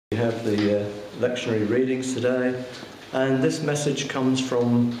have the lectionary readings today, and this message comes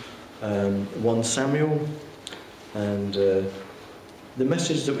from 1 Samuel, and the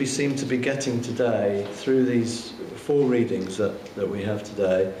message that we seem to be getting today through these 4 readings that we have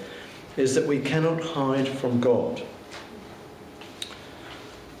today is that we cannot hide from God.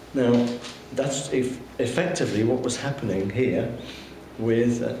 Now, that's effectively what was happening here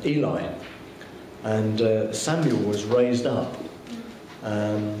with Eli. And Samuel was raised up,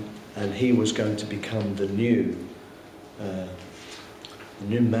 and he was going to become the new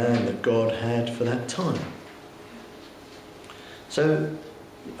man that God had for that time. So,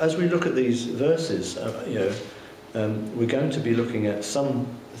 as we look at these verses, we're going to be looking at some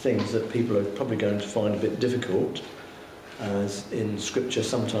things that people are probably going to find a bit difficult, as in Scripture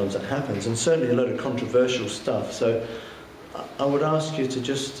sometimes that happens, and certainly a lot of controversial stuff. So, I would ask you to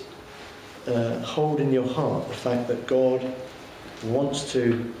just hold in your heart the fact that God wants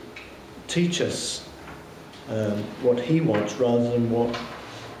to teach us what he wants rather than what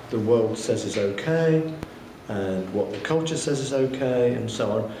the world says is okay and what the culture says is okay and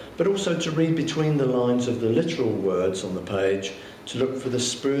so on, but also to read between the lines of the literal words on the page, to look for the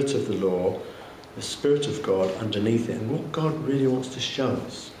spirit of the law, the spirit of God underneath it, and what God really wants to show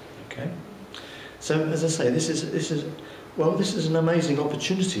us. Okay? So, as I say, this is an amazing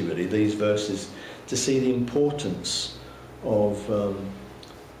opportunity, really, these verses, to see the importance of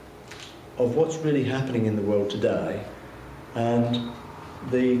what's really happening in the world today, and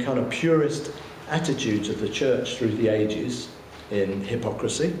the kind of purist attitudes of the church through the ages in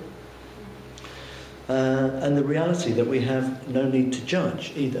hypocrisy, and the reality that we have no need to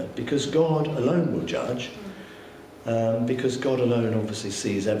judge either, because God alone will judge, because God alone obviously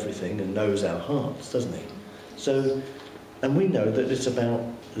sees everything and knows our hearts, doesn't he? So, and we know that it's about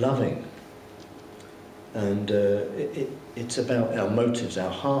loving, and it's about our motives,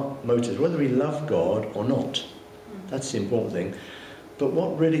 our heart motives, whether we love God or not. That's the important thing. But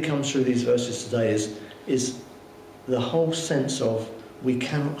what really comes through these verses today is the whole sense of we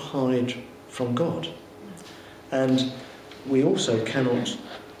cannot hide from God. And we also cannot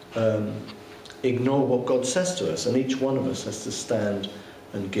ignore what God says to us, and each one of us has to stand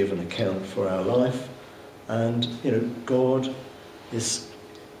and give an account for our life. And, God is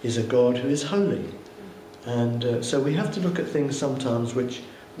a God who is holy. And so we have to look at things sometimes which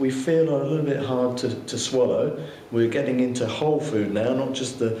we feel are a little bit hard to swallow. We're getting into whole food now, not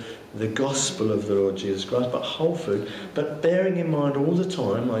just the gospel of the Lord Jesus Christ, but whole food. But bearing in mind all the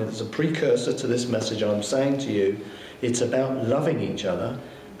time, as a precursor to this message I'm saying to you, it's about loving each other,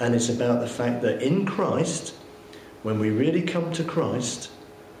 and it's about the fact that in Christ, when we really come to Christ,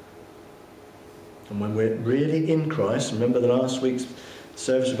 and when we're really in Christ, remember the last week's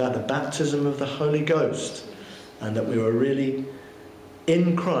service about the baptism of the Holy Ghost, and that we were really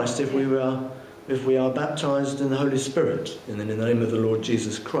in Christ if we are baptized in the Holy Spirit, in the name of the Lord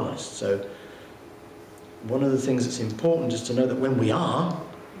Jesus Christ. So one of the things that's important is to know that when we are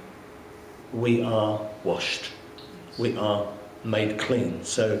washed. We are made clean.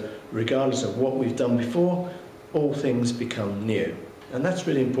 So regardless of what we've done before, all things become new. And that's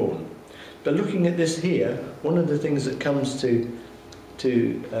really important. But looking at this here, one of the things that comes to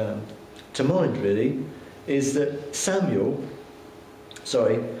mind really is that Samuel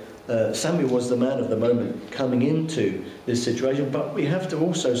was the man of the moment coming into this situation, but we have to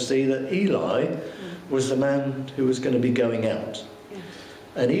also see that Eli was the man who was going to be going out.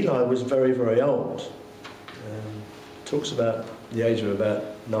 And Eli was very, very old. Talks about the age of about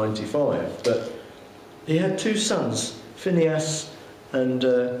 95, but he had 2 sons, Phinehas and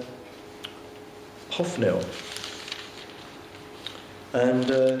Hophni. And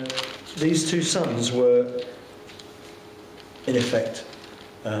these 2 sons were, in effect,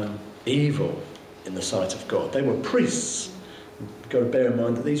 evil in the sight of God. They were priests. You've got to bear in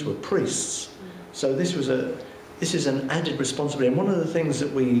mind that these were priests. So this is an added responsibility. And one of the things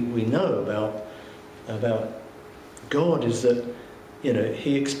that we know about God is that,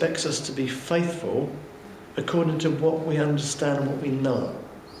 he expects us to be faithful according to what we understand and what we know.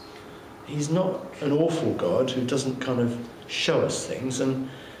 He's not an awful God who doesn't kind of show us things, and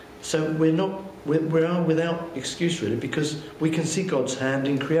so we are without excuse really, because we can see God's hand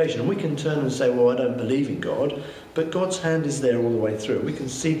in creation, and we can turn and say, well, I don't believe in God, but God's hand is there all the way through. We can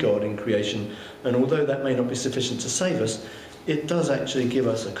see God in creation, and although that may not be sufficient to save us, it does actually give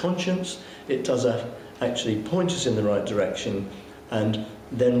us a conscience. It does actually point us in the right direction, and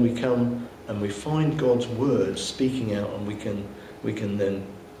then we come and we find God's word speaking out, and we can then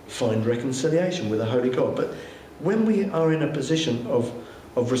find reconciliation with the Holy God. But when we are in a position of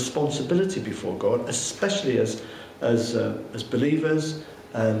responsibility before God, especially as believers,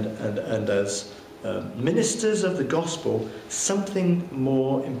 and as ministers of the gospel, something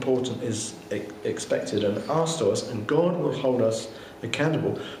more important is expected and asked of us, and God will hold us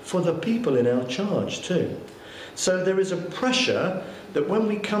accountable for the people in our charge too. So there is a pressure that when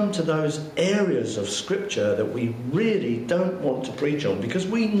we come to those areas of Scripture that we really don't want to preach on, because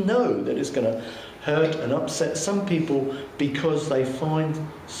we know that it's going to hurt and upset some people because they find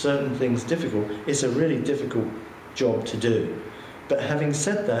certain things difficult, it's a really difficult job to do. But having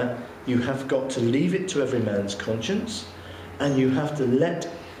said that, you have got to leave it to every man's conscience, and you have to let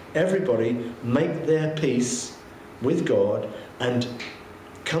everybody make their peace with God and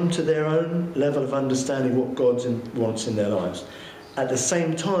come to their own level of understanding what God wants in their lives. At the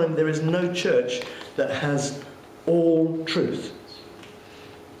same time, there is no church that has all truth.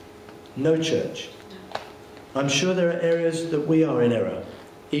 No church. I'm sure there are areas that we are in error,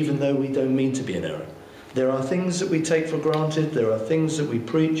 even though we don't mean to be in error. There are things that we take for granted, there are things that we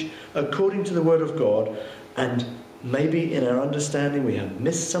preach according to the Word of God, and maybe in our understanding we have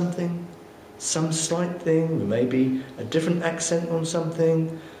missed something, some slight thing, maybe a different accent on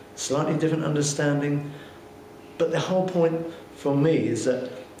something, slightly different understanding. But the whole point for me is that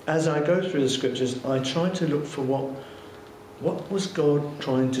as I go through the Scriptures, I try to look for what was God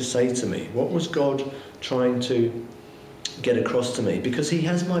trying to say to me? What was God trying to get across to me? Because he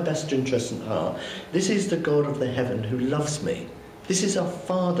has my best interest at heart. This is the God of the heaven who loves me. This is our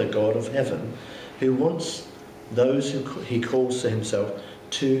Father God of heaven who wants those who he calls to himself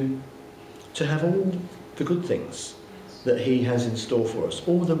to have all the good things that he has in store for us,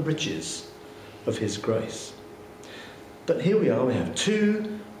 all the riches of his grace. But here we are, we have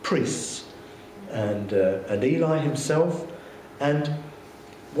two priests and Eli himself, and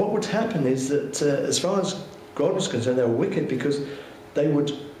what would happen is that as far as God was concerned, they were wicked because they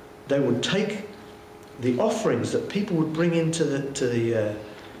would take the offerings that people would bring into the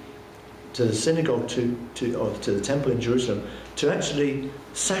synagogue or to the temple in Jerusalem to actually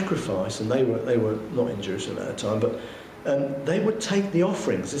sacrifice, and they were not in Jerusalem at the time, but they would take the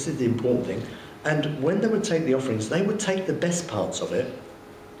offerings. This is the important thing. And when they would take the offerings, they would take the best parts of it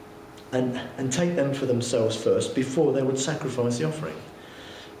and take them for themselves first before they would sacrifice the offering.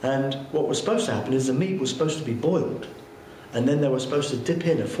 And what was supposed to happen is the meat was supposed to be boiled, and then they were supposed to dip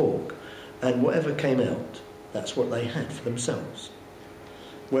in a fork, and whatever came out, that's what they had for themselves.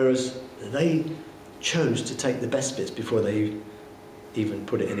 Whereas they chose to take the best bits before they even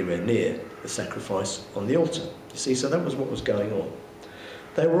put it anywhere near the sacrifice on the altar. You see, so that was what was going on.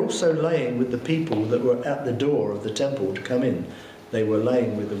 They were also laying with the people that were at the door of the temple to come in. They were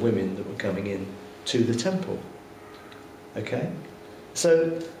laying with the women that were coming in to the temple. Okay?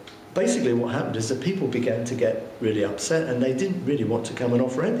 So basically what happened is the people began to get really upset, and they didn't really want to come and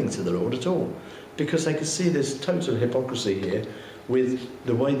offer anything to the Lord at all, because they could see this total hypocrisy here with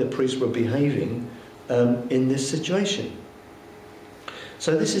the way the priests were behaving in this situation.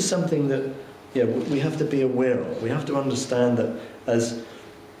 So this is something that we have to be aware of. We have to understand that as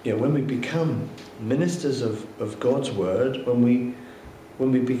when we become ministers of God's word, when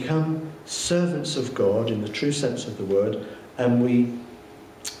we become servants of God in the true sense of the word, and we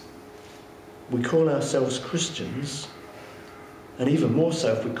call ourselves Christians, and even more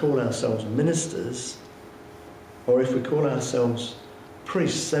so if we call ourselves ministers, or if we call ourselves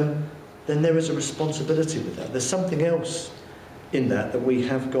priests, then there is a responsibility with that. There's something else in that we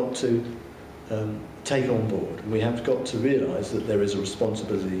have got to take on board. We have got to realise that there is a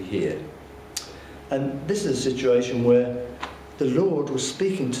responsibility here. And this is a situation where the Lord was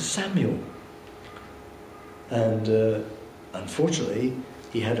speaking to Samuel. And unfortunately,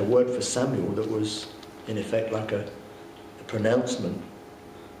 he had a word for Samuel that was, in effect, like a pronouncement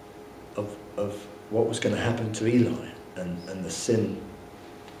of what was going to happen to Eli and the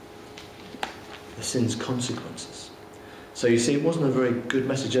sin's consequences. So you see, it wasn't a very good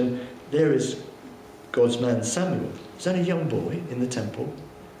message. And there is God's man Samuel. He's only a young boy in the temple.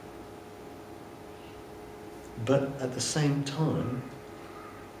 But at the same time,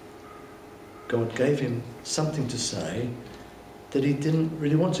 God gave him something to say that he didn't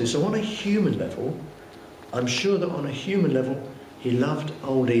really want to. So on a human level, I'm sure that on a human level, he loved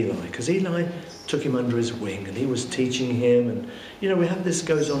old Eli, because Eli took him under his wing and he was teaching him. And we have this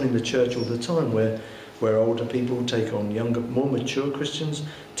goes on in the church all the time, where older people take on younger, more mature Christians,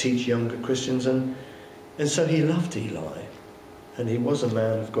 teach younger Christians, and so he loved Eli, and he was a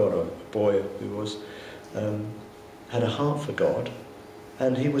man of God, a boy who was had a heart for God,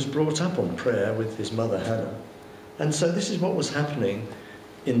 and he was brought up on prayer with his mother Hannah, and so this is what was happening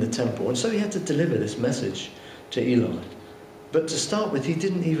in the temple, and so he had to deliver this message to Eli. But to start with, he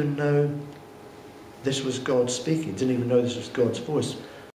didn't even know this was God speaking, didn't even know this was God's voice.